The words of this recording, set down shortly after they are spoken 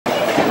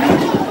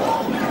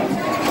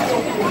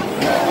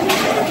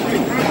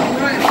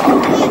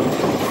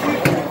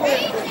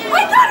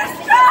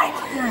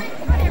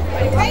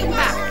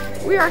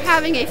are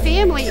having a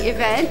family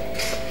event.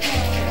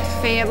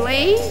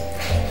 Family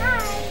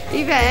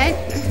event.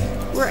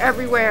 We're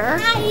everywhere.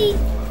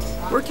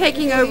 We're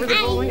taking over the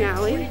bowling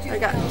alley. I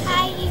got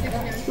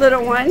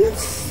little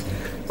ones.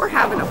 We're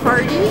having a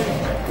party.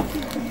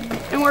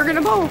 And we're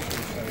gonna bowl.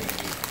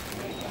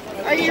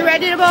 Are you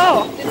ready to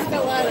bowl? Just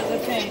fell out of the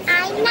thing.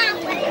 I'm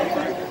not ready.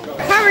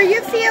 How are you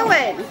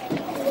feeling?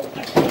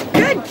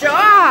 Good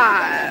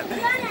job.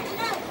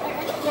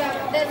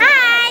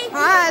 Hi.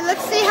 Hi,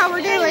 let's see how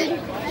we're doing.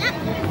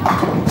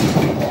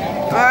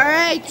 All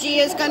right,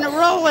 Gia's gonna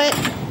roll it.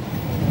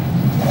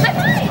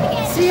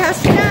 See how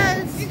she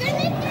does.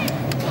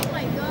 Oh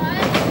my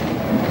god.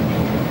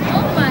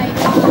 Oh my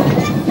god.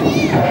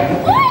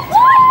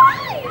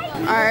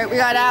 All right, we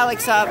got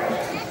Alex up.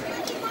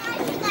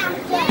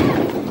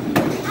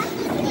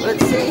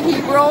 Let's see,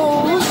 he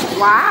rolls.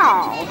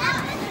 Wow.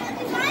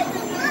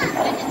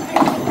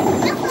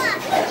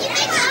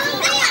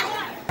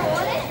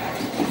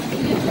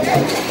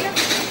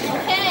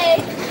 Okay.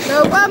 No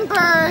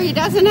bumper. He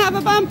doesn't have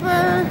a bumper. I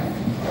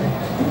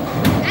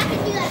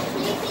can do that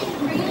same thing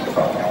for you.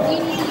 You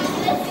need to use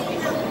this.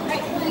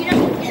 Right, you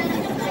don't need to.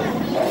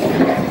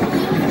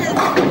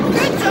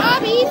 Good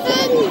job,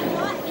 Ethan.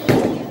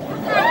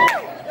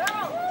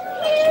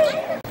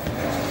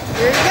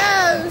 Here he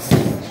goes.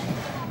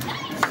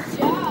 Nice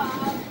job.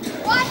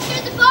 Watch,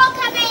 there's a ball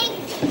coming.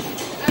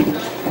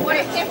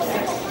 Wait, careful.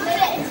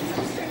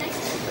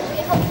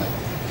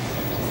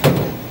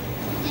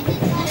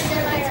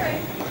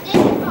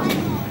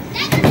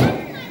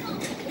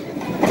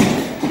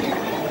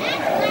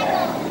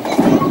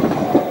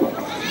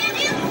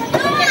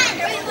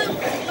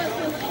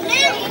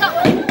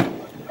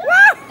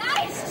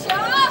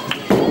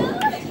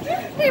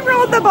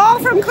 The ball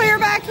from clear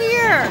back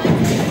here.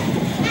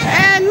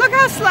 And look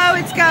how slow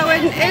it's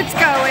going. It's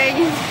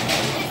going.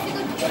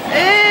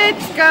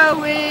 It's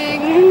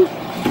going.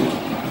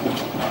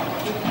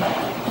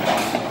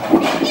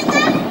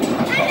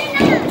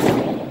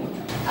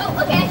 Oh,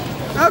 okay.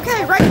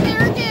 Okay, right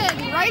there again.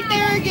 Right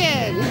there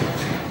again.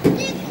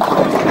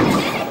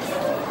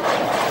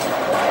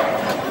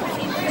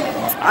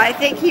 I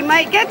think he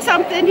might get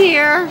something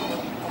here.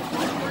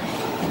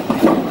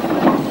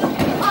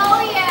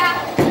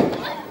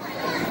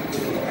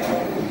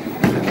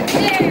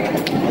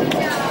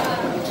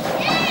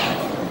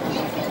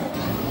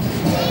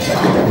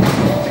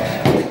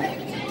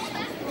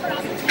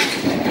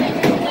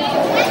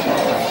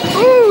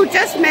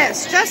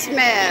 Just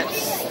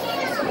missed.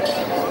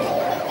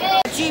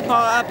 Jeep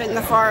all up in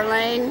the far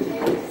lane.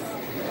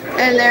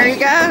 And there he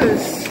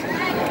goes.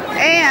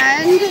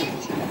 And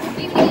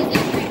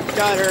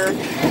gutter.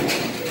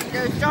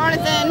 Goes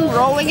Jonathan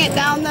rolling it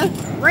down the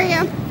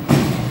ramp.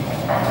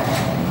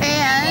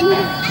 And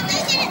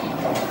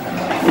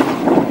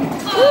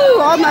ooh,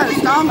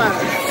 almost.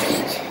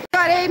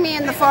 Got Amy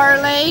in the far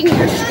lane.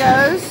 Here she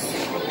goes.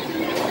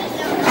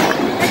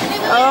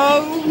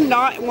 Oh,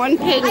 not one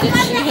pin did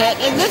she hit.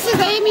 And this is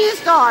Amy's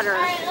daughter.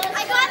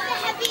 I got the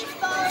heaviest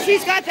ball.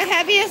 She's got the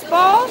heaviest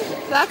ball?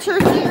 That's her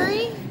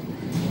theory?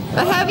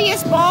 The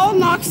heaviest ball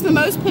knocks the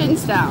most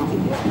pins down.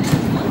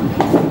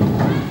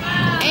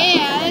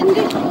 And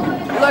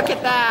look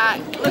at that.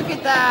 Look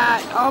at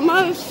that.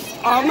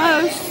 Almost.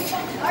 Almost.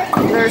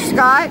 There's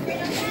Scott.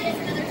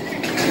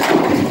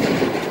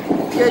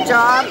 Good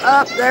job.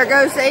 Up, there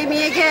goes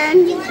Amy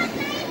again.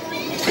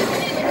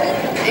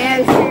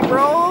 And she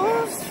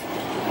rolls.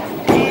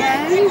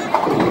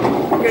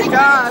 Good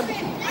job.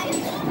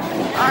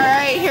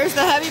 Alright, here's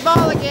the heavy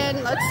ball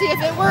again. Let's see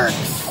if it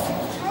works.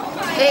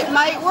 It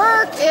might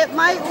work. It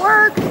might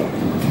work.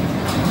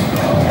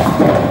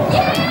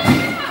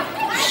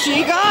 Yeah!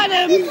 She got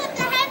him.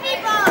 The heavy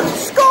ball.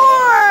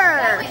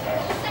 Score!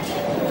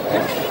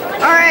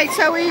 Alright,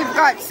 so we've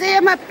got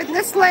Sam up in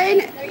this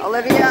lane,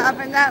 Olivia up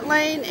in that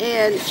lane,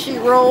 and she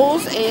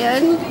rolls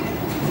and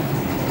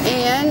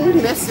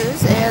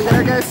misses. And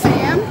there goes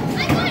Sam.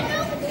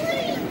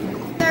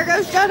 There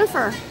goes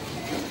Jennifer.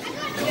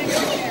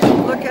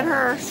 Look at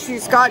her.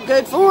 She's got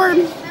good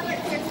form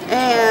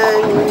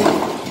and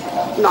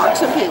knocks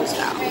some pins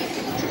down.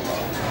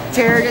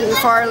 Jared in the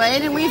far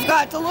lane, and we've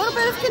got a little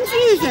bit of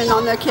confusion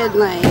on the kid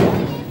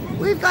lane.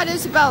 We've got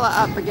Isabella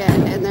up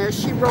again, and there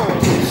she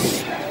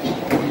rolls.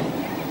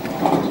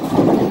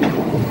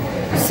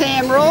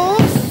 Sam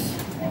rolls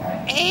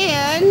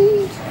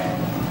and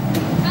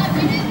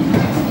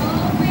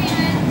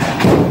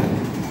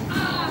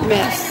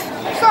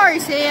miss. Sorry,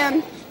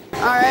 Sam.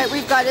 All right,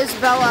 we've got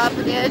Isabella up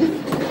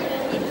again.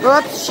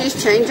 Whoops, she's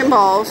changing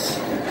balls.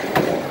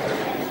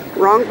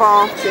 Wrong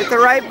ball. Get the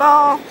right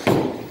ball.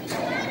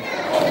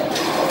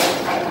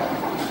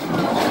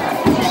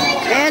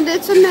 And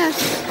it's a miss.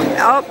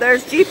 Oh,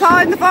 there's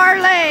G-Paw in the far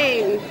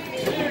lane.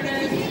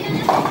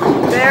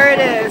 There it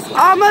is.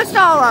 Almost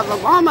all of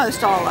them.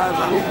 Almost all of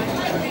them.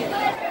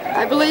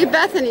 I believe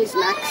Bethany's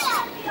next.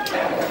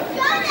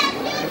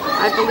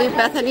 I believe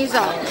Bethany's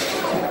up.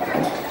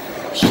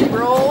 She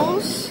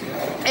rolls.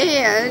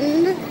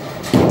 And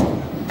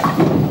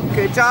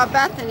good job,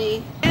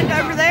 Bethany. And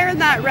over there in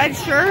that red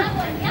shirt,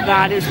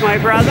 that is my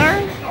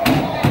brother.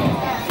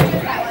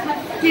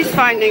 He's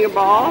finding a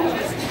ball.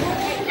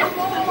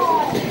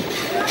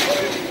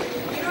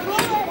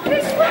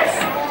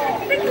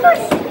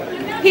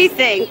 He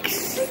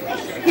thinks.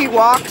 He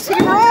walks, he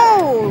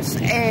rolls,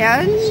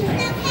 and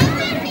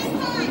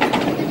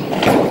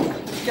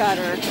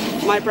gutter.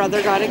 My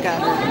brother got a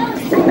gutter.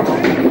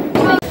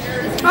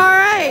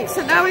 Alright,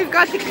 so now we've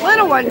got the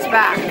little ones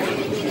back.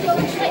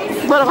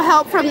 Little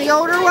help from the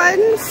older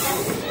ones.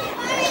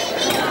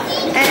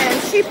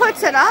 And she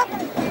puts it up.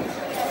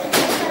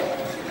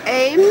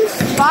 Aims,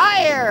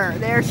 fire.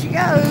 There she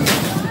goes.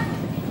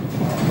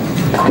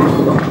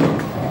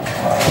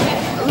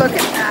 Look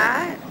at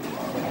that.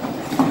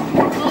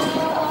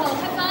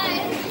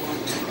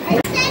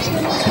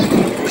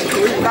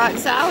 We've got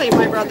Sally,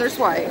 my brother's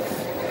wife.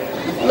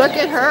 Look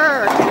at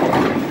her.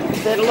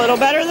 Did a little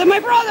better than my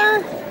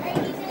brother.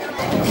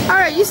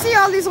 Alright, you see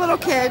all these little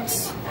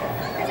kids?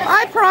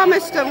 I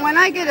promised them when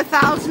I get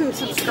 1,000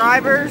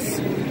 subscribers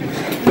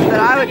that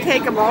I would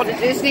take them all to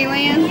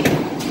Disneyland.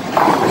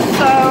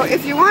 So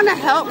if you want to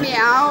help me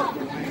out,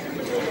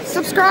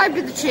 subscribe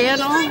to the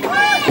channel,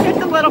 hit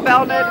the little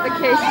bell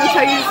notification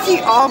so you see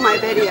all my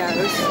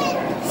videos.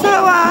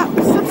 So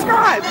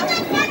subscribe.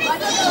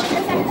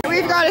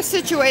 We've got a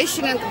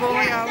situation in the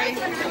bowling alley.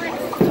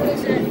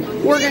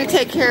 We're going to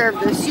take care of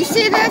this. You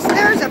see this?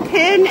 There's a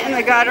pin in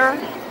the gutter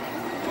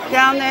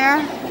down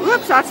there.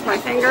 Whoops, that's my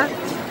finger.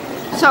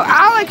 So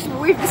Alex,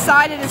 we've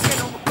decided, is going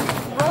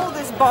to roll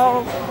this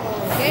ball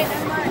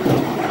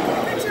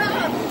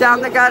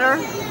down the gutter.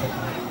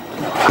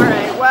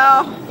 Alright,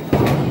 well,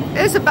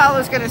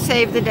 Isabella's going to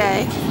save the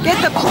day. Get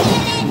the...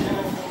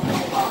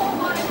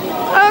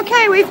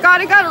 Okay, we've got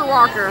a gutter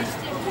walker.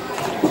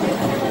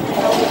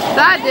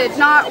 That did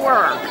not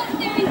work.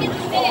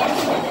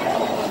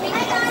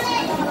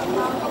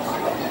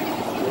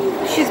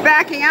 She's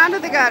backing out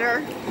of the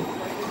gutter.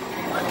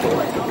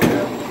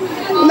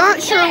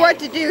 Not sure what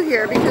to do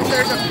here because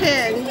there's a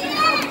pin.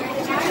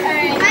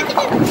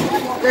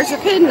 There's a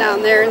pin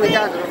down there in the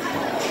gutter.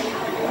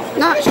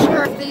 Not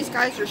sure if these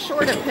guys are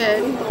short a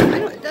pin.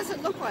 It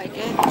doesn't look like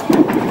it.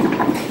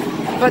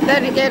 But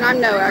then again, I'm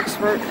no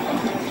expert.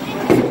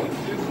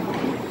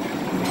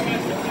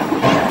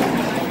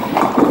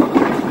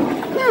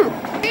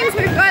 Seems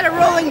we've got a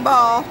rolling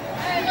ball.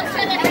 Alright, let's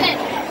try that again.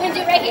 You want to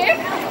do it right here?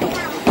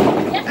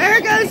 Yep.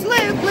 There goes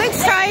Luke.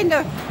 Luke's trying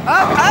to...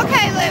 Oh,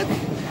 okay, Luke.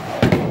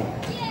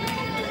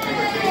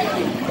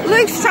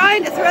 Luke's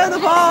trying to throw the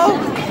ball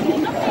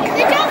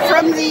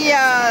from the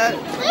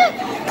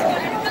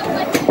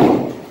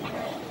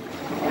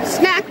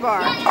snack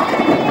bar.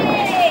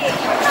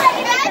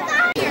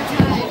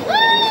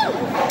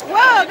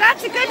 Whoa,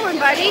 that's a good one,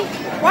 buddy.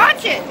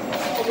 Watch it.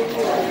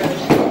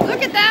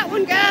 Look at that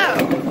one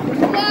go.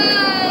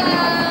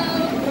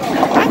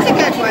 That's a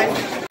good one.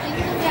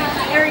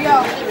 There you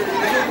go.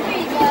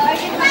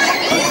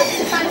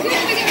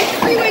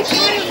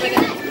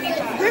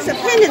 There's a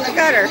pin in the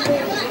gutter.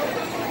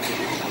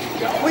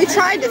 We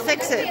tried to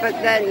fix it, but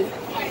then...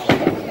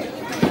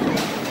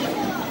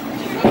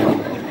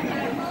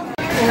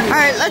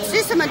 Alright, let's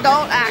do some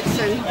adult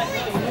action.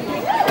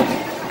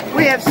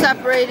 We have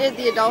separated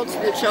the adults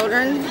and the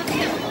children.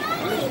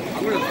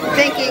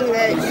 Thinking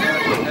that...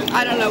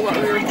 I don't know what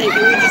we were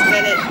thinking, we just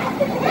did it.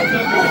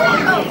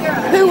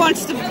 Who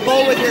wants to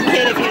bowl with your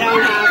kid if you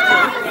don't have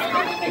to?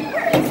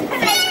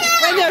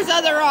 When there's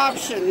other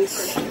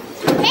options.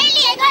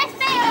 Haley, I got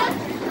failed.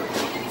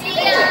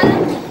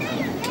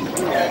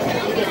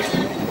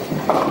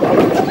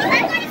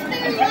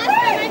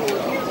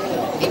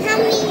 And how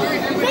many?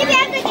 Maybe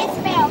I'm gonna get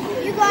spelled.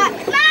 You got.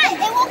 Come on,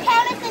 it will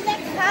count at the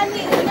next time you.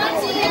 It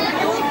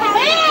will count.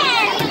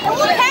 It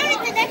will count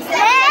at the next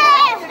time.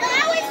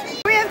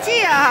 We have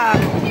Gia.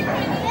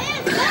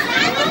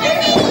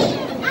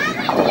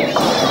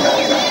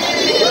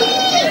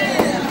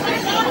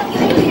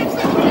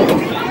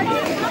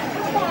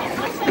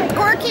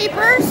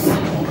 Scorekeepers.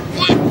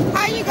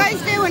 How you guys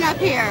doing up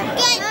here?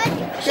 Good.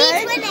 Good?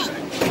 She's winning.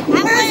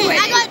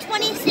 I got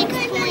 26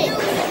 points.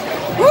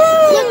 Woo!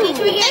 Look, it's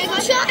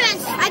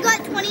Gianna's. I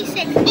got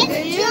 26. It's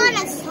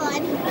Gianna's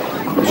son.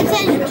 It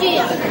says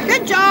Gia.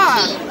 Good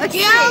job. Let's Gia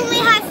see.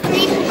 only has 3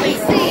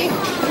 points.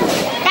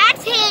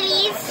 That's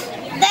Haley's.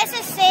 This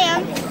is Sam.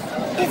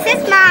 This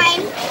is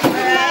mine.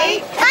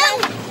 Alright. Oh,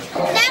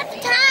 that's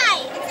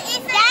tie.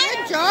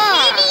 Good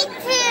job.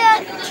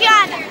 Haley to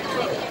Gianna.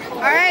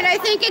 Alright, I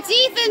think it's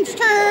Ethan's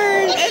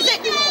turn.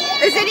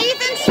 Is it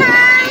Ethan's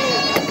turn?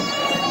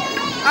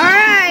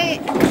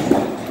 Alright.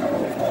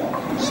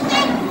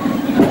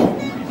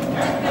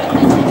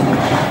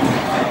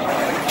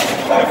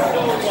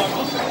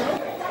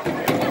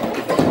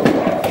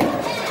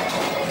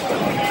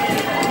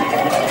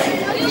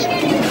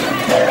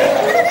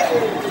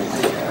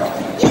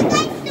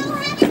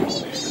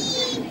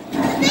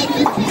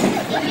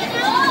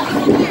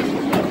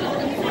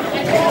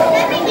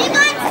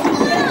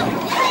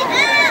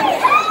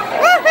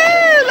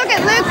 Woohoo! Look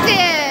at Luke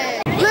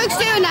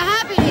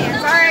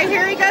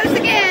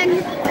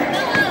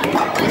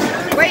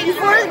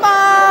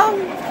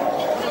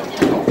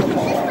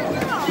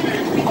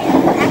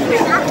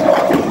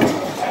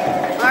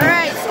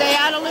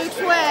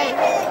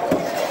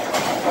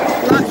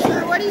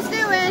what he's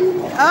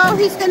doing. Oh,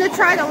 he's going to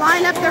try to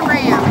line up the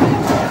ramp.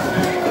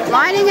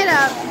 Lining it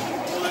up.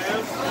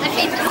 I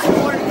hate this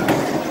sport.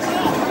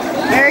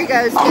 There he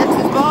goes. Gets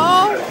his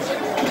ball.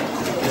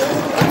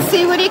 Let's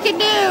see what he can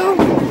do.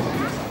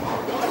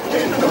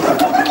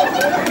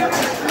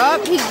 Oh,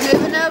 he's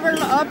moving over.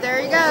 Oh, there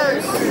he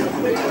goes.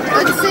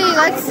 Let's see.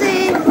 Let's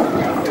see.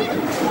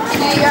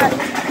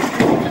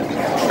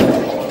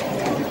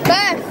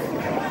 Beth.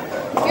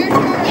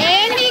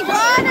 And he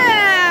got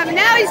him.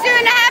 Now he's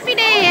doing a happy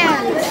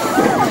dance.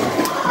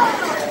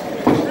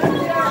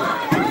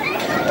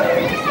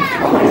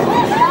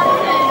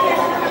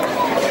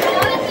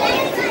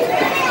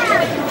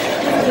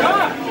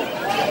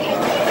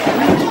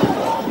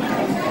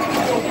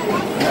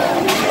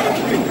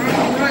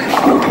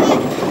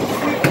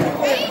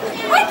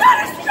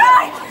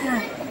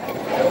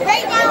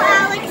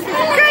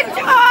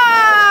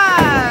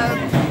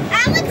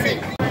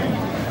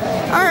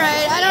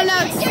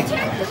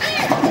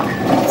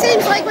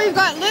 We've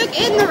got Luke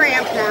in the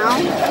ramp now.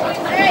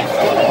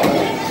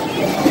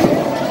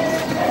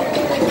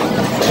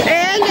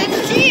 And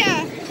it's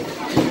Gia.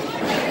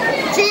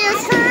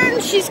 Gia's turn.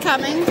 She's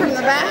coming from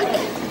the back.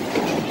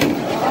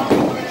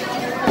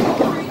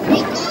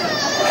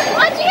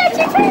 Oh, Gia, it's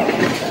your turn.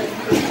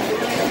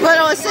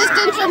 Little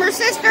assistance from her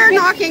sister,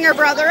 knocking her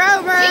brother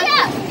over.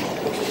 Gia.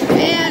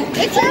 And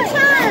it's your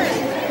turn.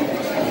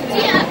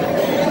 Gia,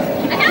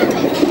 I have it.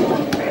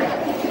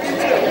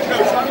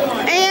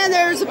 And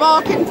there's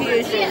ball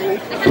confusion.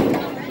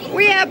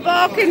 We have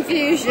ball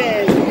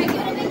confusion.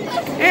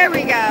 There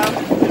we go.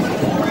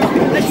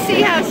 Let's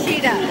see how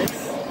she does.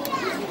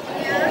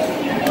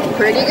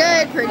 Pretty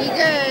good, pretty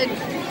good.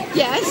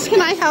 Yes, can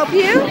I help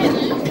you?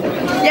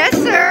 Yes,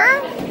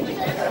 sir.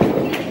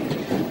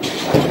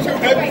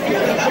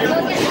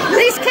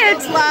 These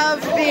kids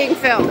love being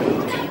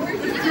filmed.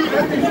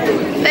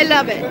 They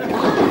love it.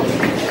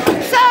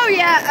 So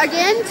yeah,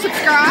 again,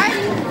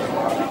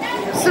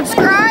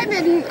 subscribe,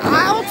 and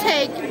I'll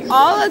take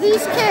all of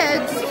these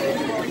kids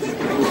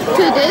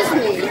to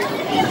Disney.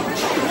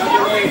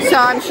 So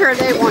I'm sure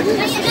they want you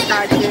to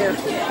subscribe too.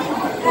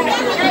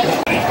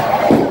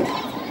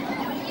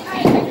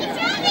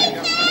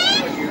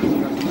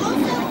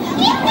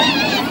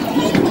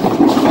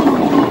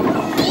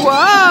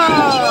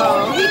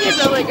 Whoa! He did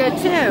really good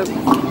too.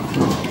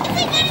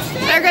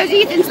 There goes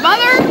Ethan's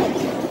mother.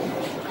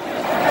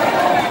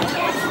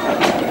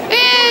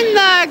 In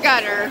the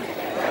gutter.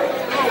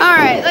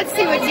 Alright, let's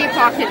see what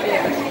Deepak can do.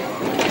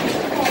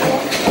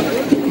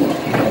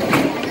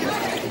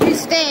 He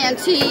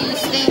stands, he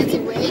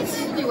waits,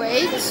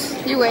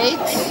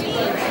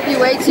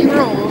 he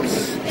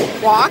rolls.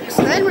 Walks,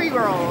 then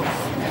re-rolls.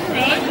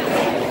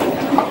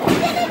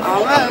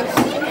 Almost.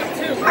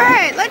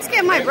 Alright, let's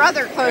get my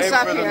brother close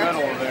up here.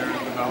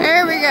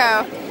 There we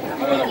go.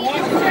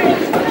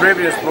 The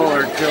previous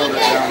bowler killed it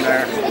down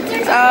there.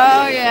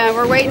 Oh yeah,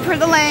 we're waiting for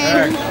the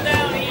lane.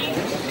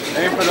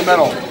 Aim for the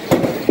middle.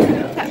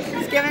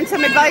 He's giving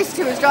some advice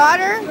to his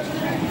daughter.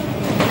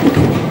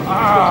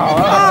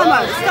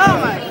 Almost.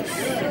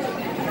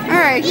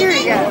 Alright, here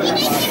he goes.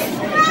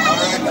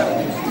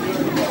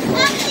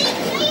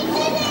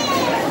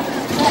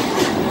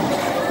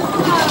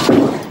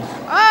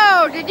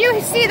 Oh, did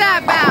you see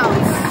that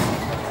bounce?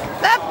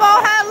 That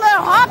ball had a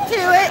little hop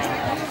to it.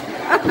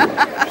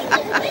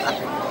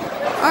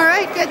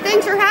 Alright, good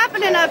things are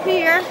happening up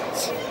here.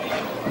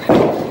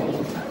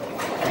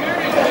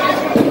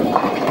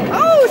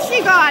 Oh,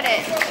 she got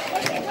it.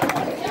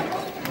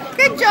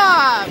 Good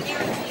job.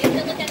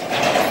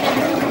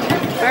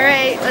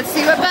 Alright, let's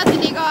see what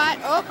Bethany got.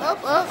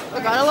 Oh,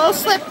 we got a little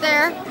slip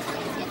there.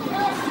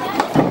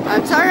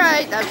 That's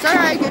alright,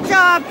 good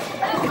job.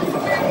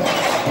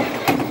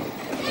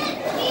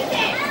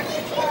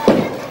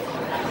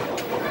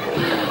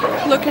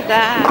 Look at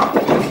that.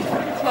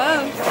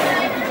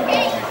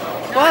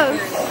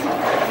 Close.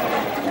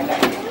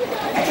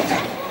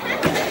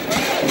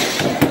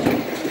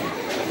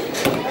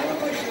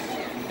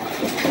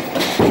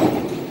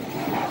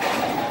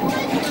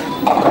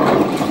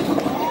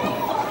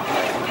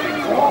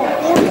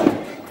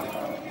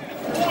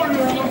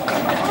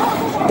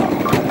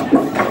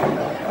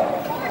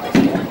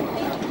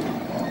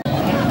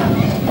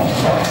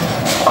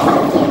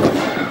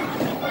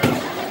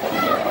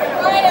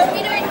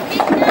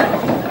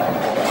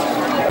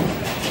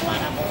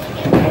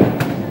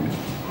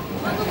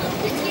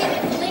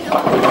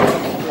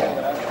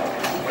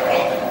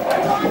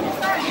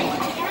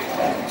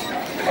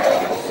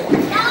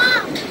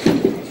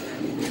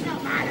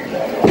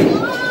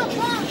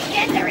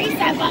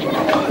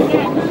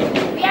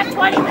 We have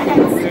 20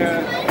 minutes.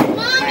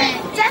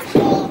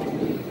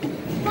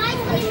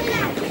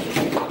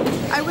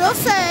 I will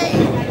say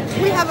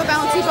we have a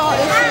bouncy ball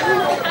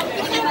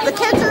issue. The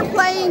kids are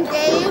playing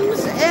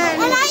games,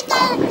 and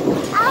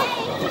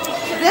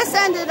this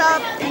ended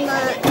up in the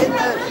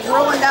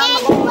rolling down the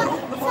hole.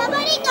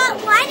 Somebody got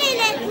one and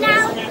it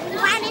now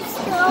one is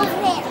still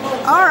there.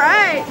 All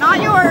right,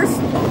 not yours.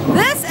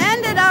 This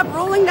ended up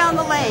rolling down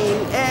the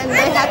lane, and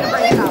they had to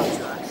bring it out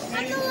to us.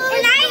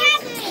 And I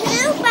have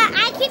two, but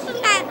I keep them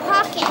at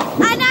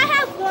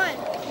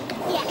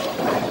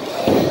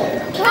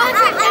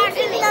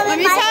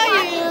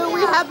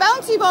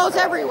balls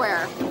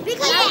everywhere.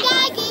 Because my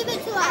dad gave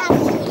it to us.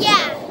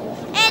 Yeah.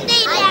 And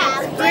they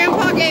left.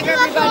 Grandpa gave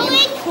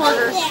everybody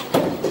quarters.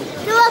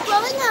 They were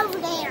going over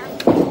there.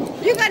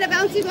 You got a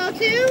bouncy ball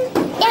too?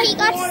 Yeah, he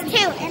got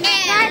two. And I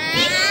got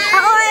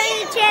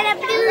orange and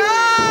a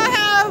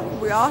blue.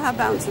 We all have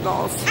bouncy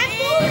balls.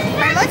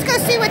 Alright, let's go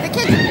see what the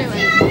kids are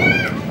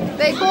doing.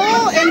 They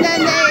bowl and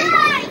then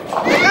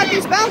they got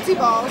these bouncy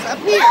balls up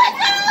here.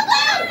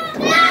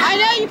 I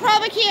know you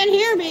probably can't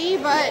hear me,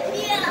 but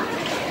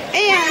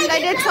and I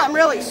did something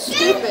really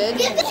stupid.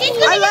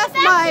 I left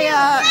my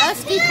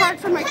SD card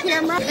for my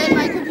camera in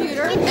my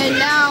computer, and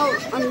now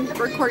I'm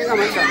recording on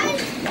my phone.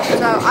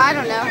 So I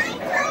don't know.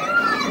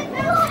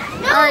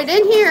 Alright,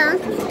 in here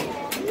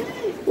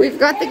we've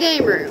got the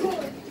game room.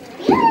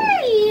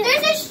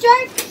 There's a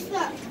shark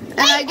stuff. And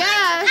I guess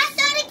I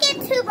thought it get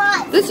 2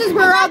 balls. this is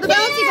where all the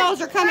bouncy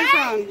balls are coming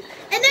from. And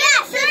there's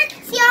a shark.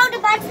 See all the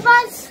bouncy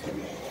balls?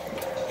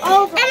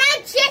 Over. And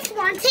I just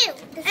want 2.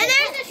 And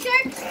there's a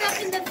shark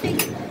stuck in the thing.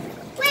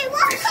 Wait,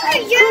 what color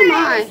is yours? Oh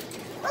my.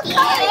 What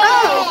color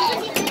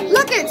is yours?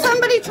 Look at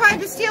somebody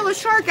tried to steal a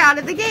shark out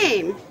of the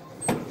game.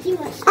 He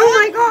was. Oh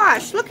my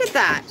gosh, look at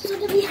that.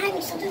 Something behind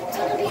you.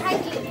 Something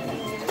behind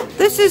you.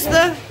 This is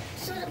the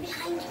Something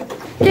behind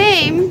you.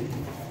 game,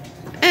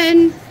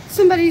 and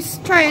somebody's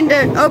trying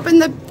to open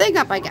the thing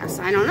up, I guess.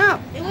 I don't know.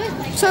 It was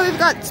like. So we've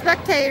got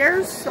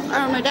spectators.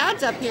 My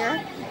dad's up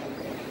here.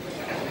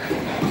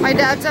 My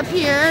dad's up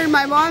here, and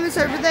my mom is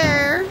over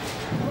there.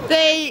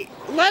 They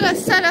let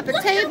us set up a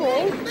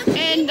table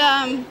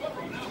and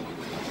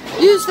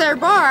use their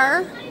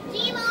bar.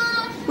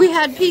 We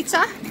had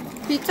pizza.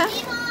 We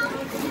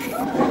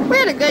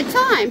had a good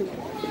time.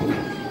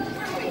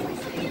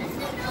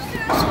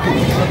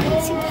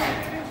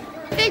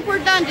 I think we're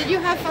done. Did you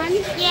have fun?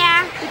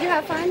 Yeah. Did you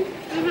have fun?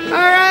 All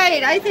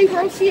right. I think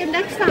we'll see you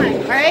next time.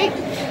 All right.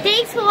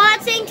 Thanks for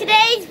watching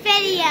today's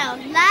video.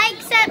 Like,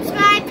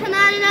 subscribe, turn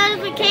on the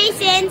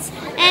notifications,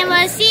 and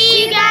we'll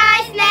see you guys